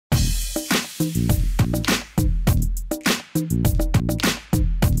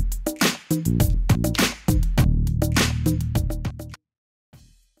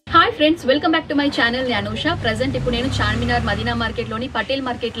friends, welcome back to my channel Anusha. Present ఇప్పుడు నేను Charminar Madina market లోని పటేల్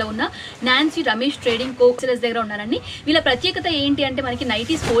మార్కెట్ లో ఉన్న నాన్సీ రమేష్ ట్రేడింగ్ కో సేల్స్ దగ్గర ఉన్నానండి. వీళ్ళ ప్రత్యేకత ఏంటి అంటే మనకి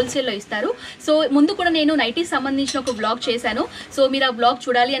నైటీస్ హోల్సేల్ లో ఇస్తారు. సో ముందు కూడా నేను నైటీస్ సంబంధించిన ఒక బ్లాగ్ చేశాను. సో మీరు ఆ బ్లాగ్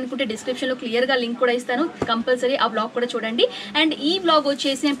చూడాలి అనుకుంటే డిస్క్రిప్షన్ లో క్లియర్ గా లింక్ కూడా ఇస్తాను. కంపల్సరీ ఆ బ్లాగ్ కూడా చూడండి. అండ్ ఈ బ్లాగ్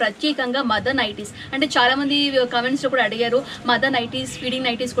వచ్చేసి నేను ప్రత్యేకంగా మదర్ నైటీస్ అంటే చాలా మంది కమెంట్స్ లో కూడా అడిగారు మదర్ నైటీస్ ఫీడింగ్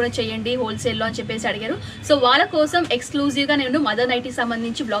నైటీస్ కూడా చేయండి హోల్సేల్ లో అని చెప్పేసి అడిగారు. సో వాళ్ళ కోసం ఎక్స్క్లూజివ్ గా నేను మదర్ నైటీస్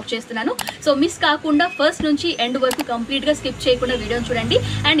సంబంధించి బ్లాగ్ చేస్తున్నాను. సో మిస్ కాకుండా ఫస్ట్ నుంచి ఎండ్ వరకు కంప్లీట్ గా స్కిప్ చేయకుండా వీడియోని చూడండి.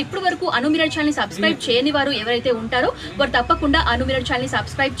 అండ్ ఇప్పుడు వరకు అనుమిరర్ ఛానల్ ని సబ్స్క్రైబ్ చేయని వారు ఎవరైతే ఉంటారో వారు తప్పకుండా అనుమిరర్ ఛానల్ ని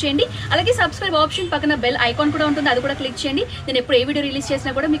సబ్స్క్రైబ్ చేయండి. అలాగే సబ్స్క్రైబ్ ఆప్షన్ పక్కన బెల్ ఐకాన్ కూడా ఉంటుంది, అది కూడా క్లిక్ చేయండి. నేను ఎప్పుడు ఏ వీడియో రిలీజ్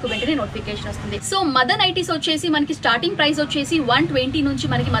చేసినా కూడా మీకు వెంటనే నోటిఫికేషన్ వస్తుంది. సో మదర్ నైటీస్ వచ్చేసి మనకి స్టార్టింగ్ ప్రైస్ వచ్చేసి 120 నుంచి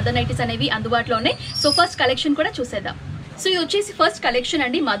మనకి మదర్ నైటీస్ అనేవి అందుబాటులో ఉన్నాయి. సో ఫస్ట్ కలెక్షన్ కూడా చూసేద్దాం. సో ఇది వచ్చేసి ఫస్ట్ కలెక్షన్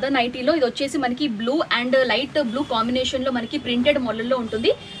అండి మదర్ నైటీలో. ఇది వచ్చేసి మనకి blue and light blue combination లో మనకి ప్రింటెడ్ మోడల్ లో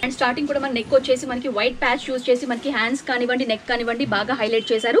ఉంటుంది. అండ్ స్టార్టింగ్ కూడా మన నెక్ వచ్చేసి మనకి వైట్ ప్యాచ్ యూజ్ చేసి మనకి హ్యాండ్స్ కానివ్వండి నెక్ కానివ్వండి బాగా హైలైట్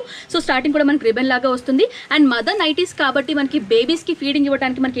చేశారు. సో స్టార్టింగ్ కూడా మనకి రిబన్ లాగా వస్తుంది. అండ్ మదర్ నైటీస్ కాబట్టి మనకి బేబీస్ కి ఫీడింగ్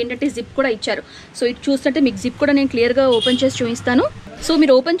ఇవ్వడానికి మనకి ఏంటంటే జిప్ కూడా ఇచ్చారు. సో ఇది చూస్తుంటే మీకు జిప్ కూడా నేను క్లియర్ గా ఓపెన్ చేసి చూపిస్తాను. సో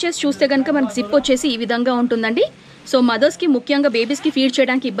మీరు ఓపెన్ చేసి చూస్తే కనుక మనకి జిప్ వచ్చేసి ఈ విధంగా ఉంటుందండి. సో మదర్స్ కి ముఖ్యంగా బేబీస్ కి ఫీడ్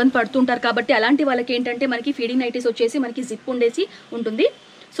చేయడానికి ఇబ్బంది పడుతుంటారు కాబట్టి అలాంటి వాళ్ళకి ఏంటంటే మనకి ఫీడింగ్ నైటీస్ వచ్చేసి మనకి జిప్ ఉండేసి ఉంటుంది.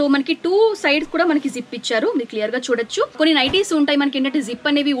 సో మనకి 2 సైడ్స్ కూడా మనకి జిప్ ఇచ్చారు, మీరు క్లియర్ గా చూడొచ్చు. కొన్ని నైటీస్ ఉంటాయి మనకి ఏంటంటే జిప్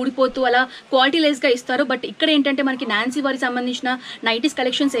అనేవి ఊడిపోతూ అలా క్వాలిటీ లెస్ గా ఇస్తారు. బట్ ఇక్కడ ఏంటంటే మనకి నాన్సీ వారికి సంబంధించిన నైటీస్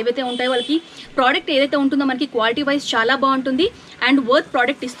కలెక్షన్స్ ఏవైతే ఉంటాయో వాళ్ళకి ప్రోడక్ట్ ఏదైతే ఉంటుందో మనకి క్వాలిటీ వైజ్ చాలా బాగుంటుంది అండ్ వర్త్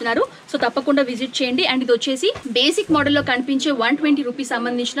ప్రోడక్ట్ ఇస్తున్నారు. సో తప్పకుండా విజిట్ చేయండి. అండ్ ఇది వచ్చేసి బేసిక్ మోడల్ లో కనిపించే 120 రూపీస్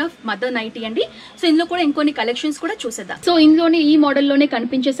సంబంధించిన మదర్ నైటీ అండి. సో ఇందులో కూడా ఇంకొన్ని కలెక్షన్స్ కూడా చూసేద్దాం. సో ఇందులోనే ఈ మోడల్ లోనే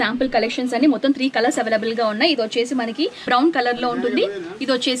కనిపించే శాంపుల్ కలెక్షన్స్ అన్ని మొత్తం 3 కలర్స్ అవైలబుల్ గా ఉన్నాయి. ఇది వచ్చేసి మనకి బ్రౌన్ కలర్ లో ఉంటుంది,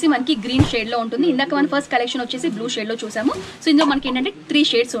 ఇది వచ్చేసి మనకి గ్రీన్ షేడ్ లో ఉంటుంది. ఇందాక మన ఫస్ట్ కలెక్షన్ వచ్చేసి బ్లూ షేడ్ లో చూసాము. సో ఇందులో మనకి ఏంటంటే 3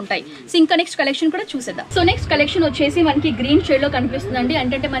 షేడ్స్ ఉంటాయి. సో ఇంకా నెక్స్ట్ కలెక్షన్ కూడా చూసేద్దాం. సో నెక్స్ట్ కలెక్షన్ వచ్చేసి మనకి గ్రీన్ షేడ్ లో కనిపిస్తుందండి.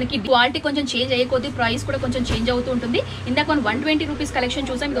 అంటే మనకి క్వాలిటీ కొంచెం చేంజ్ అయ్యేకొద్ది ప్రైస్ కూడా కొంచెం చేంజ్ అవుతూ ఉంటుంది. ఇందాక మనం 120 రూపీస్ కలెక్షన్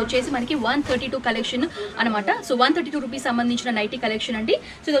చూసాం, ఇది వచ్చేసి మనకి 132 కలెక్షన్ అనమాట. సో 132 రూపీస్ సంబంధించిన నైటీ కలెక్షన్ అండి.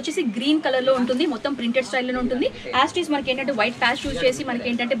 సో ఇది వచ్చేసి గ్రీన్ కలర్ లో ఉంటుంది, మొత్తం ప్రింటెడ్ స్టైల్ లో ఉంటుంది. యాస్టీస్ మనకి ఏంటంటే వైట్ ప్యాచ్ యూజ్ చేసి మనకి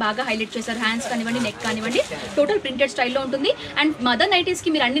ఏంటంటే బాగా హైలైట్ చేశారు. హ్యాండ్స్ కానివ్వండి నెక్ కానివ్వండి టోటల్ ప్రింటెడ్ స్టైల్ లో ఉంటుంది. అండ్ మదర్ నైటీస్ కి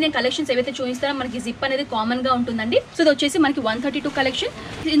మీరు అన్ని నేను కలెక్షన్స్ ఏవైతే చూపిస్తారో మనకి జిప్ అనేది కామన్ గా ఉంటుందండి. సో ఇది వచ్చేసి మనకి 132 కలెక్షన్.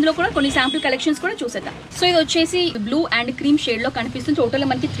 ఇందులో కూడా కొన్ని శాంపుల్ కలెక్షన్స్ కూడా చూసేద్దాం. సో ఇది వచ్చేసి బ్లూ అండ్ క్రీమ్ షేడ్ లో కనిపిస్తుంది. టోటల్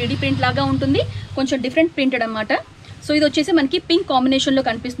మనకి 3D ప్రింట్ లాగా ఉంటుంది, కొంచెం డిఫరెంట్ ప్రింటెడ్ అనమాట. సో ఇది వచ్చేసి మనకి పింక్ కాంబినేషన్ లో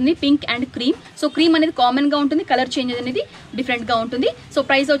కనిపిస్తుంది, pink and cream. So cream అనేది కామన్ గా ఉంటుంది, కలర్ చేంజ్ అనేది డిఫరెంట్ గా ఉంటుంది. సో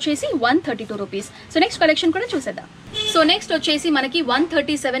ప్రైస్ వచ్చేసి 132 రూపీస్. సో నెక్స్ట్ కలెక్షన్ కూడా చూసేద్దాం. సో నెక్స్ట్ వచ్చేసి మనకి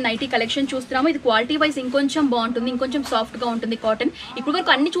 137 నైటీ కలెక్షన్ చూస్తున్నాము. ఇది క్వాలిటీ వైజ్ ఇంకొంచెం బాగుంటుంది, ఇంకొంచెం సాఫ్ట్ గా ఉంటుంది కాటన్. ఇప్పుడు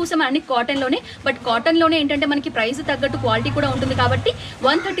వరకు అన్ని చూసాము అన్ని కాటన్ లోనే, బట్ కాటన్ లోనే ఏంటంటే మనకి ప్రైస్ తగ్గట్టు క్వాలిటీ కూడా ఉంటుంది కాబట్టి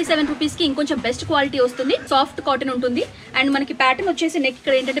 137 రూపీస్ కి ఇంకొంచెం బెస్ట్ క్వాలిటీ వస్తుంది. సాఫ్ట్ కాటన్ ఉంటుంది. అండ్ మనకి ప్యాటర్న్ వచ్చేసి నెక్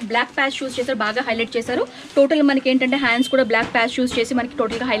ఇక్కడ ఏంటంటే బ్లాక్ ప్యాచ్ యూజ్ చేశారు, బాగా హైలైట్ చేశారు. టోటల్ మనకి ఏంటంటే హ్యాండ్స్ కూడా బ్లాక్ ప్యాచ్ యూజ్ చేసి మనకి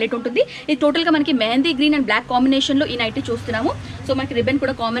టోటల్ గా హైలైట్ ఉంటుంది. ఇది టోటల్ గా మనకి mehndi green and black combination లో ఈ నైటీ చూస్తున్నాము. సో మనకి రిబన్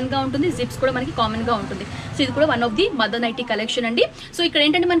కూడా కామన్ గా ఉంటుంది, జిప్స్ కూడా మనకి కామన్ గా ఉంటుంది. సో ఇది కూడా one of the mother nighty collection అండి. సో ఇక్కడ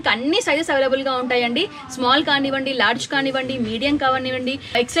ఏంటంటే మనకి అన్ని సైజెస్ అవైలబుల్ గా ఉంటాయండి. స్మాల్ కానివ్వండి, లార్జ్ కానివ్వండి, మీడియం కానివ్వండి,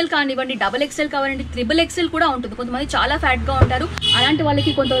 ఎక్సెల్ కానివ్వండి, డబుల్ ఎక్సెల్ కానివ్వండి, ట్రిపుల్ ఎక్సెల్ కూడా ఉంటుంది. కొంతమంది చాలా ఫ్యాట్ గా ఉంటారు, అలాంటి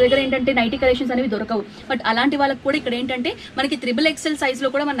వాళ్ళకి కొంత దగ్గర ఏంటంటే నైటీ కలెక్షన్స్ అనేవి దొరకవు. బట్ అలాంటి వాళ్ళకి కూడా ఇక్కడ ఏంటంటే మనకి ట్రిపుల్ ఎక్సెల్ సైజ్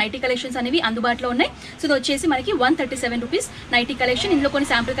లో కూడా మన నైటీ కలెక్షన్స్ అనేవి అందుబాటులో ఉన్నాయి. సో ఇది వచ్చేసి మనకి 137 రూపీస్ నైటీ కలెక్షన్. ఇందులో కొన్ని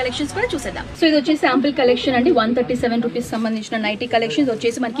శాంపుల్ కలెక్షన్స్ కూడా చూసేద్దాం. సో ఇది వచ్చేసి శాంపుల్ కలెక్షన్ అండి. 137 రూపీస్ సంబంధించిన నైటీ కలెక్షన్. ఇది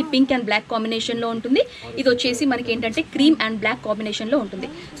వచ్చేసి మనకి పింక్ అండ్ బ్లాక్ కాంబినేషన్ లో ఉంటుంది. ఇది వచ్చేసి మనకి ఏంటంటే క్రీమ్ అండ్ బ్లాక్ కాంబినేషన్ లో ఉంటుంది.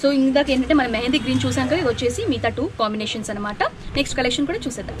 సో ఇందాక ఏంటంటే మనం మెహందీ గ్రీన్ చూసాం కదా, ఇది వచ్చేసి మిగతా 2 కాంబినేషన్స్ అనమాట. నెక్స్ట్ కలెక్షన్ కూడా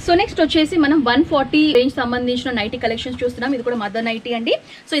చూసేద్దాం. సో నెక్స్ట్ వచ్చేసి మనం 140 రేంజ్ సంబంధించిన నైటీ కలెక్షన్స్ చూస్తున్నాం. ఇది కూడా మదర్ నైటీ అండి.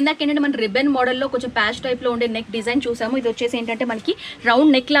 సో ఇందాక ఏంటంటే మన రిబన్ మోడల్ లో కొంచెం ప్యాచ్ టైప్ లో ఉండే నెక్ డిజైన్ చూసాము. ఇది వచ్చేసి ఏంటంటే మనకి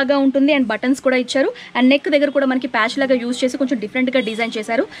రౌండ్ నెక్ లాగా ఉంటుంది అండ్ బటన్స్ కూడా ఇచ్చారు. అండ్ నెక్ దగ్గర కూడా మనకి ప్యాచ్ లాగా యూజ్ చేసి కొంచెం డిఫరెంట్ గా డిజైన్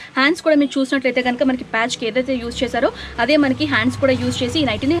చేశారు. హ్యాండ్స్ కూడా మీరు చూసినట్లయితే కనుక మనకి ప్యాచ్ కి ఏదైతే యూజ్ చేశారో అదే మనకి హ్యాండ్స్ కూడా యూజ్ చేసి ఈ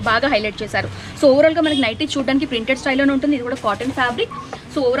నైటీని బాగా హైలైట్ చేశారు. సో ఓవరాల్ గా మనకి నైటీ చూడడానికి ప్రింటెడ్ స్టైల్లోనే ఉంటుంది. ఇది కూడా కాటన్ ఫ్యాబ్రిక్.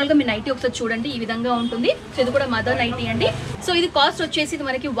 సో ఓవరాల్ గా మీ నైటీ ఒకసారి చూడండి, ఈ విధంగా ఉంటుంది. సో ఇది కూడా మదర్ నైటీ అండి. సో ఇది కాస్ట్ వచ్చేసి ఇది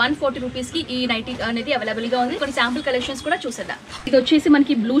మనకి 140 రూపీస్ కి ఈ నైటీ అనేది అవైలబుల్ గా ఉంది. కొన్ని శాంపుల్ కలెక్షన్స్ కూడా చూసేద్దాం. ఇది వచ్చేసి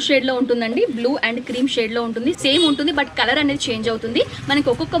మనకి బ్లూ షేడ్ లో ఉంటుందండి, బ్లూ అండ్ క్రీమ్ షేడ్ లో ఉంటుంది. సేమ్ ఉంటుంది బట్ కలర్ అనేది చేంజ్ అవుతుంది. మనకి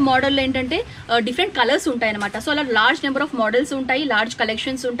ఒక్కొక్క మోడల్ లో ఏంటంటే డిఫరెంట్ కలర్స్ ఉంటాయి అనమాట. సో అలా లార్జ్ నెంబర్ ఆఫ్ మోడల్స్ ఉంటాయి, లార్జ్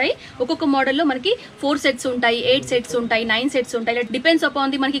కలెక్షన్స్ ఉంటాయి. ఒక్కొక్క మోడల్ లో మనకి 4 సెట్స్ ఉంటాయి, 8 సెట్స్ ఉంటాయి, 9 సెట్స్ ఉంటాయి. డిపెండ్స్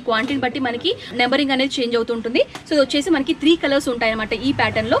అపాన్ ది మనకి క్వాంటిటీని బట్టి మనకి నెంబరింగ్ అనేది చేంజ్ అవుతుంటుంది. సో ఇది వచ్చేసి మనకి 3 కలర్స్ ఉంటాయి అనమాట ఈ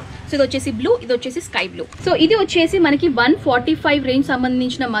ప్యాటర్న్ లో. సో ఇది వచ్చేసి బ్లూ, ఇది వచ్చేసి స్కై బ్లూ. సో ఇది వచ్చేసి మనకి 145 రేంజ్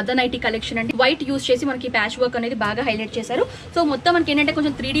సంబంధించిన మదర్ నైటీ కలెక్షన్ అండి. వైట్ యూస్ చేసి మనకి ప్యాచ్ వర్క్ అనేది బాగా హైలైట్ చేశారు. సో మొత్తం మనకి ఏంటంటే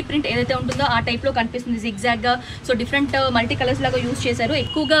కొంచెం 3D ప్రింట్ ఏదైతే ఉంటుందో ఆ టైప్ లో కనిపిస్తుంది, జిగ్జాగ్ గా. సో డిఫరెంట్ మల్టీ కలర్స్ లాగా యూస్ చేశారు.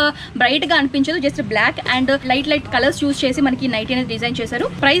 ఎక్కువగా బ్రైట్ గా అనిపించదు, just black and light colours use చేసి మనకి నైటీ అనేది డిజైన్ చేశారు.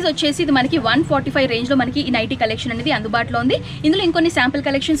 ప్రైస్ వచ్చేసి ఇది మనకి 145 రేంజ్ లో మనకి ఈ నైటీ కలెక్షన్ అనేది అందుబాటులో ఉంది. ఇందులో ఇంకొన్ని శాంపుల్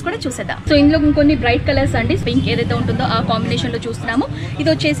కలెక్షన్స్ కూడా చూసేద్దాం. సో ఇందులో ఇంకొన్ని బ్రైట్ కలర్స్ అండి, పింక్ ఏదైతే ఉంటుందో ఆ కాంబినేషన్ లో చూస్తున్నాము. ఇది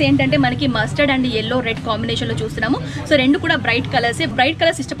వచ్చేసి ఏంటంటే మనకి mustard and yellow red combination లో చూస్తున్నాము. సో రెండు కూడా బ్రైట్ కలర్స్. బ్రైట్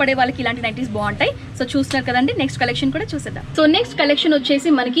కలర్స్ ఇష్టపడే వాళ్ళకి ఇలాంటి నైటీస్ బాగుంటాయి. సో చూస్తున్నారు కదండి. నెక్స్ట్ కలెక్షన్ కూడా చూసేద్దాం. సో నెక్స్ట్ కలెక్షన్ వచ్చేసి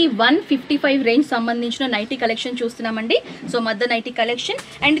మనకి 155 రేంజ్ సంబంధించిన నైటీ కలెక్షన్ చూస్తున్నామండి. So mother nighty collection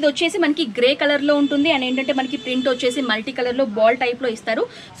and ఇది వచ్చేసి మనకి గ్రే కలర్ లో ఉంటుంది. అండ్ ఏంటంటే మనకి ప్రింట్ వచ్చేసి మల్టీ కలర్ లో బాల్ టైప్ లో ఇస్తారు.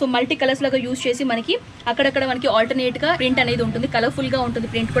 సో మల్టీ కలర్స్ లాగా యూస్ చేసి మనకి అక్కడక్కడ మనకి ఆల్టర్నేట్ గా ప్రింట్ అనేది ఉంటుంది, కలర్ఫుల్ గా ఉంటుంది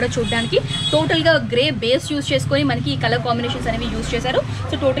ప్రింట్ కూడా చూడడానికి. టోటల్ గా గ్రే బేస్ యూస్ చేసుకొని మనకి ఈ కలర్ కాంబినేషన్స్ అనేవి యూస్ చేశారు.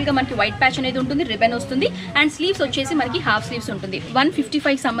 సో టోటల్ గా మనకి వైట్ ప్యాచ్ అనేది ఉంటుంది, రిబన్ వస్తుంది అండ్ స్లీవ్స్ వచ్చేసి మనకి హాఫ్ స్లీవ్స్ ఉంటుంది.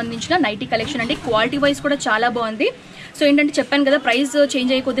 155 సంబంధించిన నైటీ కలెక్షన్ అండి. క్వాలిటీ వైజ్ కూడా చాలా బాగుంది. సో ఏంటంటే చెప్పాను కదా ప్రైస్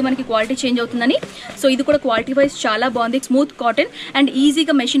చేంజ్ అయ్యే కొద్దీ మనకి క్వాలిటీ చేంజ్ అవుతుందని. సో ఇది కూడా క్వాలిటీ వైజ్ చాలా బాగుంది, స్మూత్ కాటన్ అండ్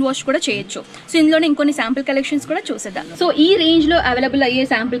ఈజీగా మెషిన్ వాష్ కూడా చేయొచ్చు. సో ఇందులోనే ఇంకొన్ని శాంపుల్ కలెక్షన్స్ కూడా చూసేద్దాం. సో ఈ రేంజ్ లో అవైలబుల్ అయ్యే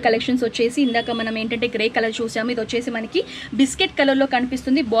శాంపుల్ కలెక్షన్స్ వచ్చేసి ఇందాక మనం ఏంటంటే గ్రే కలర్ చూసాము. ఇది వచ్చేసి మనకి బిస్కెట్ కలర్ లో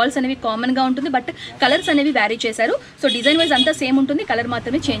కనిపిస్తుంది. బాల్స్ అనేవి కామన్ గా ఉంటుంది, బట్ కలర్స్ అనేవి వ్యారీ చేశారు. సో డిజైన్ వైజ్ అంతా సేమ్ ఉంటుంది, కలర్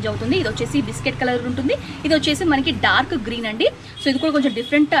మాత్రమే చేంజ్ అవుతుంది. ఇది వచ్చేసి బిస్కెట్ కలర్ ఉంటుంది. ఇది వచ్చేసి మనకి డార్క్ గ్రీన్ అండి. సో ఇది కూడా కొంచెం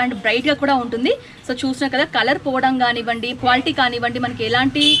డిఫరెంట్ అండ్ బ్రైట్ గా కూడా ఉంటుంది. సో చూసినా కదా కలర్ పోవడం కానివ్వండి, క్వాలిటీ కానివ్వండి, మనకి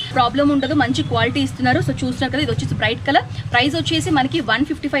ఎలాంటి ప్రాబ్లం ఉండదు, మంచి క్వాలిటీ ఇస్తున్నారు. సో చూసినారు కదా ఇది వచ్చేసి బ్రైట్ కలర్. ప్రైస్ వచ్చేసి మనకి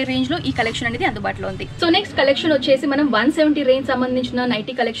 155 రేంజ్ లో ఈ కలెక్షన్ అనేది అందుబాటులో ఉంది. సో నెక్స్ట్ కలెక్షన్ వచ్చేసి మనం 170 రేంజ్ సంబంధించిన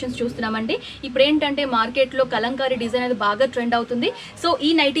నైటీ కలెక్షన్స్ చూస్తున్నామండి. ఇప్పుడు ఏంటంటే మార్కెట్ లో కలంకారీ డిజైన్ అనేది బాగా ట్రెండ్ అవుతుంది. సో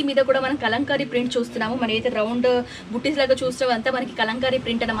ఈ నైటీ మీద కూడా మనం కలంకారీ ప్రింట్ చూస్తున్నాము. మనం ఏదైతే రౌండ్ బుట్టీస్ లాగా చూస్తామో అంతా మనకి కలంకారీ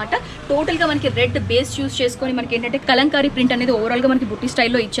ప్రింట్ అనమాట. టోటల్ గా మనకి రెడ్ బేస్ యూస్ చేసుకొని మనకి ఏంటంటే కలంకారీ ప్రింట్ అనేది ఓవరాల్ గా మనకి బుట్టి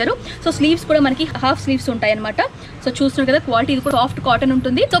స్టైల్లో ఇచ్చారు. సో స్లీవ్స్ కూడా మనకి హాఫ్ స్లీవ్స్ ఉంటాయి అనమాట. సో చూస్తున్నారు కదా క్వాలిటీ ఇది కూడా సాఫ్ట్ కాటన్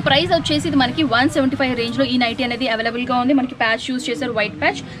ఉంటుంది. సో ప్రైస్ వచ్చేసి ఇది మనకి 175 రేంజ్ లో ఈ నైటీ అనేది అవైలబుల్ గా ఉంది. మనకి ప్యాచ్ యూస్ చేశారు, వైట్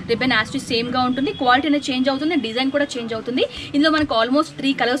ప్యాచ్, రిబన్ యాస్టిచ్ సేమ్ గా ఉంటుంది. క్వాలిటీ అనేది చేంజ్ అవుతుంది, డిజైన్ కూడా చేంజ్ అవుతుంది. ఇందులో మనకి ఆల్మోస్ట్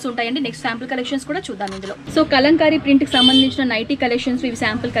 3 కలర్స్ ఉంటాయండి. నెక్స్ట్ శాంపుల్ కలెక్షన్స్ కూడా చూద్దాం ఇందులో. సో కలంకారీ ప్రింట్ కి సంబంధించిన నైటీ కలెక్షన్స్ ఇవి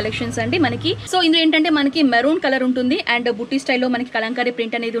శాంపుల్ కలెక్షన్స్ అండి మనకి. సో ఇందులో ఏంటంటే మనకి మెరూన్ కలర్ ఉంటుంది అండ్ బుట్టి స్టైల్లో మనకి కలంకారీ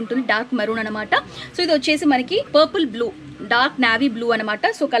ప్రింట్ అనేది ఉంటుంది, డార్క్ మెరూన్ అనమాట. సో ఇది వచ్చేసి మనకి purple blue, dark navy blue అనమాట.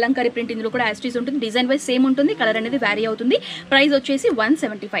 సో కలంకారీ ప్రింట్ ఇందులో కూడా యాస్టిచ్ ఉంటుంది, డిజైన్ వైజ్ సేమ్ ఉంటుంది, కలర్ అనేది వ్యారీ అవుతుంది. ప్రైస్ వచ్చేసి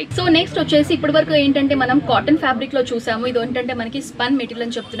 175. సో నెక్స్ట్ వచ్చేసి ఇప్పటి వరకు ఏంటంటే మనం కాటన్ ఫ్యాబ్రిక్ లో చూసాము. ఇది ఏంటంటే మనకి స్పన్ మెటీరియల్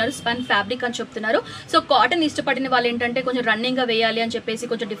అని చెప్తున్నారు, స్పన్ ఫ్యాబ్రిక్ అని చెప్తున్నారు. సో కాటన్ ఇష్టపడిన వాళ్ళు ఏంటంటే కొంచెం రన్నింగ్ గా వేయాలి అని చెప్పేసి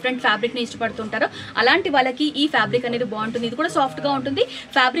కొంచెం డిఫరెంట్ ఫ్యాబ్రిక్ ని ఇష్టపడుతుంటారు. అలాంటి వాళ్ళకి ఈ ఫ్యాబ్రిక్ అనేది బాగుంటుంది. ఇది కూడా సాఫ్ట్ గా ఉంటుంది.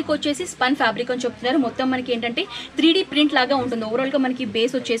 ఫ్యాబ్రిక్ వచ్చేసి స్పన్ ఫ్యాబ్రిక్ అని చెప్తున్నారు. మొత్తం మనకి ఏంటంటే 3D ప్రింట్ లాగా ఉంటుంది. ఓవరాల్ గా మనకి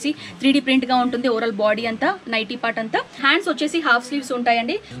బేస్ వచ్చేసి 3D ప్రింట్ గా ఉంటుంది. ఓవరాల్ బాడీ అంతా, నైటీ పార్ట్ అంతా. హ్యాండ్స్ వచ్చేసి హాఫ్ స్లీవ్స్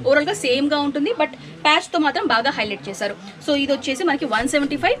ఉంటాయండి. ఓవరాల్ గా సేమ్ గా ఉంటుంది, బట్ ప్యాచ్ తో మాత్రం బాగా హైలైట్ చేశారు. సో ఇది వచ్చేసి మనకి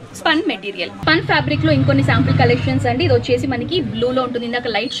 175 స్పన్ మెటీరియల్. స్పన్ ఫ్యాబ్రిక్ లో ఇంకొన్ని శాంపుల్ కలెక్షన్స్ అండి. ఇది వచ్చేసి మనకి బ్లూ లో ఉంటుంది. ఇందాక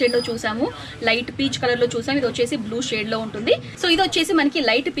లైట్ షేడ్ లో చూసాము, లైట్ పీచ్ కలర్ లో చూసాము. ఇది వచ్చేసి బ్లూ షేడ్ లో ఉంటుంది. సో ఇది వచ్చేసి మనకి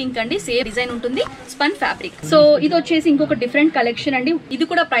లైట్ పింక్ అండి, సేమ్ డిజైన్ ఉంటుంది, స్పన్ ఫ్యాబ్రిక్. సో ఇది వచ్చేసి ఇంకొక డిఫరెంట్ కలెక్షన్ అండి. ఇది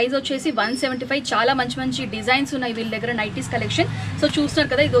కూడా ప్రైస్ వచ్చేసి 175. చాలా మంచి మంచి డిజైన్స్ ఉన్నాయి వీళ్ళ దగ్గర నైటీస్ కలెక్షన్. సో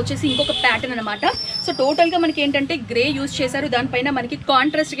చూస్తున్నారు కదా ఇది వచ్చేసి ఇంకొక ప్యాటర్న్ అనమాట. సో టోటల్ గా మనకి ఏంటంటే గ్రే యూస్ చేశారు, దానిపైన మనకి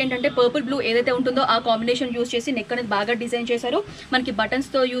కాంట్రాస్ట్ ఏంటంటే పర్పుల్ బ్లూ ఏదైతే ఉంటుందో ఆ కాంబినేషన్ యూస్ చేసి నెక్ అనేది బాగా డిజైన్ చేశారు. మనకి బటన్స్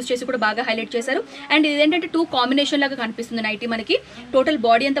తో యూస్ చేసి కూడా బాగా హైలైట్ చేశారు. అండ్ ఇది ఏంటంటే 2 కాంబినేషన్ లాగా కనిపిస్తుంది నైటీ మనకి. టోటల్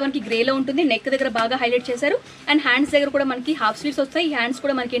బాడీ అంతా మనకి గ్రే లో ఉంటుంది, నెక్ దగ్గర బాగా హైలైట్ చేశారు. అండ్ హ్యాండ్స్ దగ్గర కూడా మనకి హాఫ్ స్లీవ్స్ వస్తాయి. ఈ హ్యాండ్స్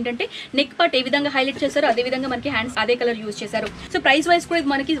కూడా మనకి ఏంటంటే నెక్ పార్ట్ ఏ విధంగా హైలైట్ చేశారు అదే విధంగా మనకి హ్యాండ్స్ అదే కలర్ యూస్ చేశారు. సో ప్రైస్ వైజ్ కూడా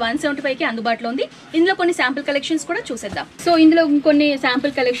ఇది మనకి 175 కి అందుబాటులో ఉంది. ఇందులో కొన్ని శాంపుల్ కలెక్షన్స్ కూడా చూసేద్దాం. సో ఇందులో కొన్ని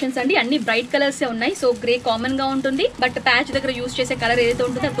శాంపుల్ కలెక్షన్స్ అండి, అన్ని బ్రైట్ కలర్స్ ఉన్నాయి. సో గ్రే కామన్ గా ఉంటుంది, బట్ ప్యాచ్ దగ్గర యూస్ చేసే కలర్ ఏదైతే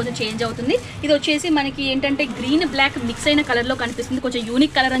ఉంటుందో అది కొంచెం చేంజ్ అవుతుంది. ఇది వచ్చేసి మనకి ఏంటంటే గ్రీన్ బ్లాక్ మిక్స్ అయిన కలర్ లో కనిపిస్తుంది, కొంచెం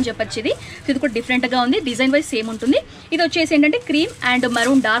యూనిక్ కలర్ అని చెప్పొచ్చు. ఇది కూడా డిఫరెంట్ గా ఉంది, డిజైన్ వైజ్ సేమ్ ఉంటుంది. ఇది వచ్చేసి ఏంటంటే cream and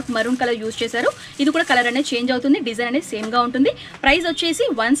maroon, dark maroon colour use చేశారు. ఇది కూడా కలర్ అనేది చేంజ్ అవుతుంది, డిజైన్ అనేది సేమ్ గా ఉంటుంది. ప్రైస్ వచ్చేసి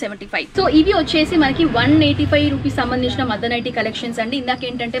 175. సో ఇవి వచ్చేసి మనకి 185 రూపీస్ సంబంధించిన మదర్ నైటీ కలెక్షన్స్ అండి. ఇందాక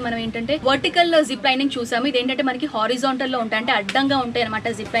ఏంటంటే మనం ఏంటంటే వర్టికల్ జిప్ లైనింగ్ చూసాము. ఇది ఏంటంటే మనకి హారిజాంటల్ లో ఉంటాయి, అంటే అడ్డంగా ఉంటాయి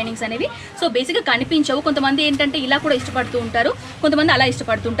అనమాట జిప్ లైనింగ్స్ అనేవి. సో బేసిక్ గా కనిపించవు. కొంతమంది ఏంటంటే ఇలా కూడా ఇష్టపడుతూ ఉంటారు, కొంతమంది అలా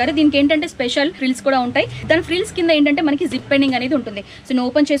ఇష్టపడుతుంటారు. దీనికి ఏంటంటే స్పెషల్ ఫ్రిల్స్ కూడా ఉంటాయి. దాని ఫ్రిల్స్ కింద ఏంటంటే మనకి జిప్ లైనింగ్ అనేది ఉంటుంది. సో నేను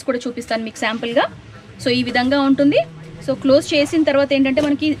ఓపెన్ చేసి కూడా చూపిస్తాను మీకు శాంపుల్ గా. సో ఈ విధంగా ఉంటుంది. సో క్లోజ్ చేసిన తర్వాత ఏంటంటే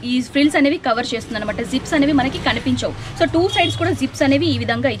మనకి ఈ ఫ్రిల్స్ అనేవి కవర్ చేస్తుంది అనమాట, జిప్స్ అనేవి మనకి కనిపించవు. సో 2 సైడ్స్ కూడా జిప్స్ అనేవి ఈ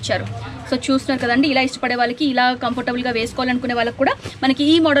విధంగా ఇచ్చారు. సో చూస్తున్నారు కదండి, ఇలా ఇష్టపడే వాళ్ళకి, ఇలా కంఫర్టబుల్గా వేసుకోవాలనుకునే వాళ్ళకి కూడా మనకి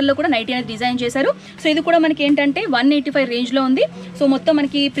ఈ మోడల్లో కూడా నైటీ అనేది డిజైన్ చేశారు. సో ఇది కూడా మనకి ఏంటంటే 185 రేంజ్లో ఉంది. సో మొత్తం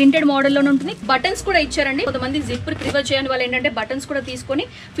మనకి ప్రింటెడ్ మోడల్లోనే ఉంటుంది. బటన్స్ కూడా ఇచ్చారండి. కొంతమంది జిప్ ప్రిఫర్ చేయని వాళ్ళు ఏంటంటే బటన్స్ కూడా తీసుకొని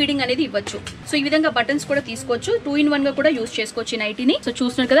ఫీడింగ్ అనేది ఇవ్వచ్చు. సో ఈ విధంగా బటన్స్ కూడా తీసుకోవచ్చు. 2-in-1 గా కూడా యూస్ చేసుకోవచ్చు ఈ నైటీని. సో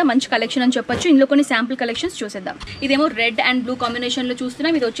చూస్తున్నారు కదా, మంచి కలెక్షన్ అని చెప్పొచ్చు. ఇందులో కొన్ని శాంపుల్ కలెక్షన్స్ చూసేద్దాం. ఇదేమో రెడ్ అండ్ బ్లూ కాంబినేషన్ లో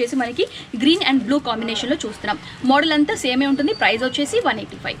చూస్తున్నాం. ఇది వచ్చేసి మనకి గ్రీన్ అండ్ బ్లూ కాంబినేషన్ లో చూస్తున్నాం. మోడల్ అంతా సేమే ఉంటుంది. ప్రైస్ వచ్చేసి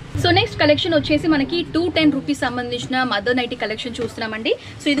 185. సో నెక్స్ట్ కలెక్షన్ వచ్చేసి మనకి 210 రూపీస్ సంబంధించిన మదర్ నైటీ కలెక్షన్ చూస్తున్నామండి.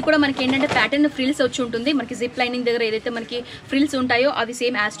 సో ఇది కూడా మనకి ఏంటంటే ప్యాటర్న్ ఫ్రిల్స్ వచ్చి ఉంటుంది. మనకి జిప్ లైనింగ్ దగ్గర ఏదైతే మనకి ఫ్రిల్స్ ఉంటాయో అవి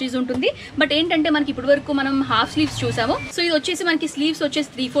సేమ్ యాస్టీజ్ ఉంటుంది. బట్ ఏంటంటే మనకి ఇప్పటి వరకు మనం హాఫ్ స్లీవ్స్ చూసాము. సో ఇది వచ్చేసి మనకి స్లీవ్స్ వచ్చేసి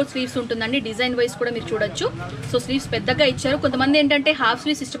 3/4 స్లీవ్స్ ఉంటుందండి. డిజైన్ వైస్ కూడా మీరు చూడొచ్చు. సో స్లీవ్స్ పెద్దగా ఇచ్చారు. కొంతమంది ఏంటంటే హాఫ్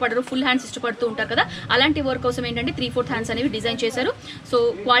స్లీవ్స్ ఇష్టపడరు, ఫుల్ హ్యాండ్స్ ఇష్టపడుతూ ఉంటారు కదా, అలాంటి వర్క్ కోసం ఏంటంటే 3/4 హ్యాండ్స్ అనేవి డిజైన్ చేశారు. సో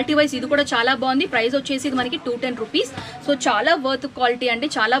క్వాలిటీ వైజ్ ఇది కూడా చాలా బాగుంది. ప్రైస్ వచ్చేసి ఇది మనకి 210 రూపీస్. సో చాలా వర్త్ క్వాలిటీ అండి,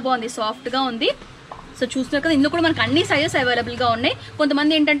 చాలా బాగుంది, సాఫ్ట్ గా ఉంది. సో చూస్తున్నారు కదా, ఇందులో కూడా మనకి అన్ని సైజెస్ అవైలబుల్గా ఉన్నాయి.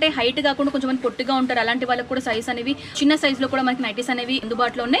 కొంతమంది ఏంటంటే హైట్ కాకుండా కొంచెం పొట్టిగా ఉంటారు, అలాంటి వాళ్ళకి కూడా సైజ్ అనేవి చిన్న సైజులో కూడా మనకి నైటీస్ అనేవి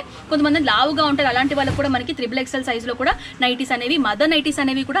అందుబాటులో ఉన్నాయి. కొంతమంది లావుగా ఉంటారు, అలాంటి వాళ్ళకి కూడా మనకి 3XL సైజులో కూడా నైటీస్ అనేవి, మదర్ నైటీస్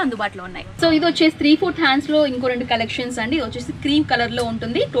అనేవి కూడా అందుబాటులో ఉన్నాయి. సో ఇది వచ్చేసి 3/4 హ్యాండ్స్ లో ఇంకో 2 కలెక్షన్స్ అండి. ఇది వచ్చేసి క్రీమ్ కలర్ లో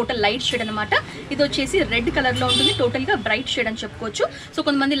ఉంటుంది, టోటల్ లైట్ షేడ్ అనమాట. ఇది వచ్చేసి రెడ్ కలర్ లో ఉంటుంది, టోటల్ గా బ్రైట్ షేడ్ అని చెప్పుకోవచ్చు. సో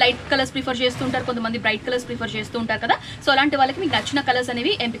కొంతమంది లైట్ కలర్స్ ప్రిఫర్ చేస్తుంటారు, కొంతమంది బ్రైట్ కలర్స్ ప్రిఫర్ చేస్తూ ఉంటారు కదా. సో అలాంటి వాళ్ళకి మీకు నచ్చిన కలర్స్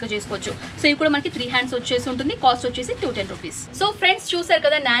అనేవి ఎంపిక చేసుకోవచ్చు. సో ఇవి కూడా మనకి 3 హ్యాండ్స్ వచ్చేసి ఉంటుంది. కాస్ట్ వచ్చేసి 210 రూపీస్. సో ఫ్రెండ్స్ చూసారు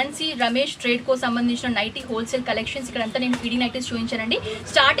కదా, నాన్సీ రమేష్ ట్రేడ్ కో సంబంధించిన నైటీ హోల్సేల్ కలెక్షన్స్. ఇక్కడ అంతా నేను ఫీడింగ్ నైటీస్ చూపించానండి.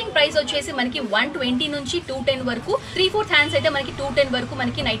 స్టార్టింగ్ ప్రైస్ వచ్చేసి మనకి 120 నుంచి 210 వరకు, 3/4 హ్యాండ్స్ అయితే మనకి 210 వరకు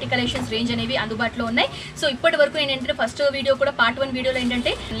మనకి నైటీ కలెక్షన్స్ రేంజ్ అనేవి అందుబాటులో ఉన్నాయి. సో ఇప్పటి వరకు నేను ఏంటంటే ఫస్ట్ వీడియో కూడా పార్ట్ 1 వీడియోలో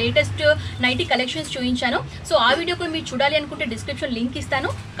ఏంటంటే లేటెస్ట్ నైటీ కలెక్షన్స్ చూపించాను. సో ఆ వీడియో కూడా మీరు చూడాలి అనుకుంటే డిస్క్రిప్షన్ లింక్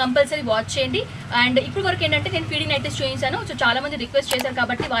ఇస్తాను, కంపల్సరీ వాచ్ చేయండి. అండ్ ఇప్పుడు వరకు ఏంటంటే నేను ఫీడింగ్ నైటీస్ చూపించాను. సో చాలా మంది రిక్వెస్ట్ చేశారు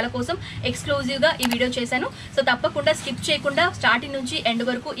కాబట్టి వాళ్ళ కోసం ఎక్స్క్లూజివ్ గా ఈ వీడియో చేశాను. సో తప్పకుండా స్కిప్ చేయకుండా స్టార్టింగ్ నుంచి ఎండ్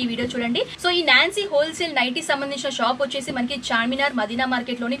వరకు ఈ వీడియో చూడండి. సో ఈ నాన్సీ హోల్సేల్ నైటీ సంబంధించిన షాప్ వచ్చేసి మనకి చార్మినార్ మదీనా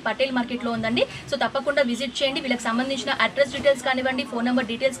మార్కెట్ లోని పటేల్ మార్కెట్ లో ఉందండి. సో తప్పకుండా విజిట్ చేయండి. వీళ్ళకి సంబంధించిన అడ్రస్ డీటెయిల్స్ కానివ్వండి, ఫోన్ నెంబర్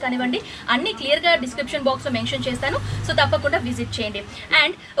డీటెయిల్స్ కానివ్వండి, అన్ని క్లియర్ గా డిస్క్రిప్షన్ బాక్స్ లో మెన్షన్ చేస్తాను. సో తప్పకుండా విజిట్ చేయండి.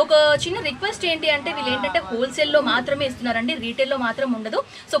 అండ్ ఒక చిన్న రిక్వెస్ట్ ఏంటి అంటే, వీళ్ళు ఏంటంటే హోల్సేల్ లో మాత్రమే ఇస్తున్నారండి, రీటైల్ లో మాత్రం ఉండదు.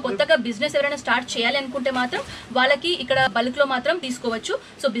 సో కొత్తగా బిజినెస్ ఎవరైనా స్టార్ట్ చేయాలి అనుకుంటే మాత్రం వాళ్ళకి ఇక్కడ బల్క్ లో మాత్రం తీసుకోవచ్చు.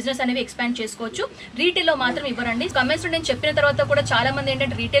 సో బిజినెస్ అనేవి ఎక్స్పాండ్ చేసుకోవచ్చు. రీటైల్ లో మాత్రం ఇవ్వరండి. కమెంట్స్ నేను చెప్పిన తర్వాత కూడా చాలా మంది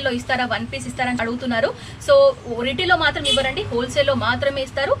ఏంటంటే రీటైల్ లో ఇస్తారా, 1 పీస్ ఇస్తారని అడుగుతున్నారు. సో రీటైల్ లో మాత్రం ఇవ్వరండి, హోల్సేల్ లో మాత్రమే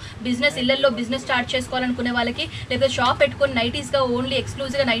ఇస్తారు. బిజినెస్ ఇళ్లలో బిజినెస్ స్టార్ట్ చేసుకోవాలనుకునే వాళ్ళకి, లేదా షాప్ పెట్టుకుని నైటీస్ గా ఓన్లీ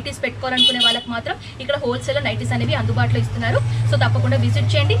ఎక్స్క్లూజివ్ గా నైటీస్ పెట్టుకోవాలనుకునే వాళ్ళకి మాత్రం ఇక్కడ హోల్సేల్ లో నైటీస్ అనేవి అందుబాటులో ఇస్తున్నారు. సో తప్పకుండా విజిట్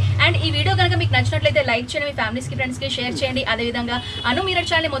చేయండి. అండ్ ఈ వీడియో కనుక మీకు నచ్చినట్లయితే లైక్ చేయండి, మీ ఫ్యామిలీస్ కి ఫ్రెండ్స్ కి షేర్ చేయండి. అదేవిధంగా మిర్రర్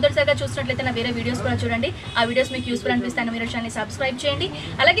ఛానల్ మొదటిసారిగా చూసినట్లయితే నా వేరే వీడియోస్ కూడా చూడండి. ఆ వీడియోస్ మీకు యూస్ఫుల్ అనిపిస్తే మిర్రర్ ఛానల్ సబ్స్క్రైబ్ చేయండి.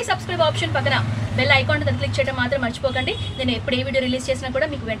 అలాగే సబ్స్క్రైబ్ ఆప్షన్ పక్కన బెల్ ఐకాన్ క్లిక్ చేయడం మాత్రం మర్చిపోకండి. నేను ఎప్పుడు ఏ వీడియో రిలీజ్ చేసినా కూడా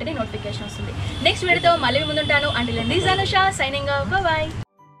మీకు వెంటనే నోటిఫికేషన్ వస్తుంది. నెక్స్ట్ వీడియోతో మళ్ళీ ముందుంటాను. Until then this Anusha signing off. By.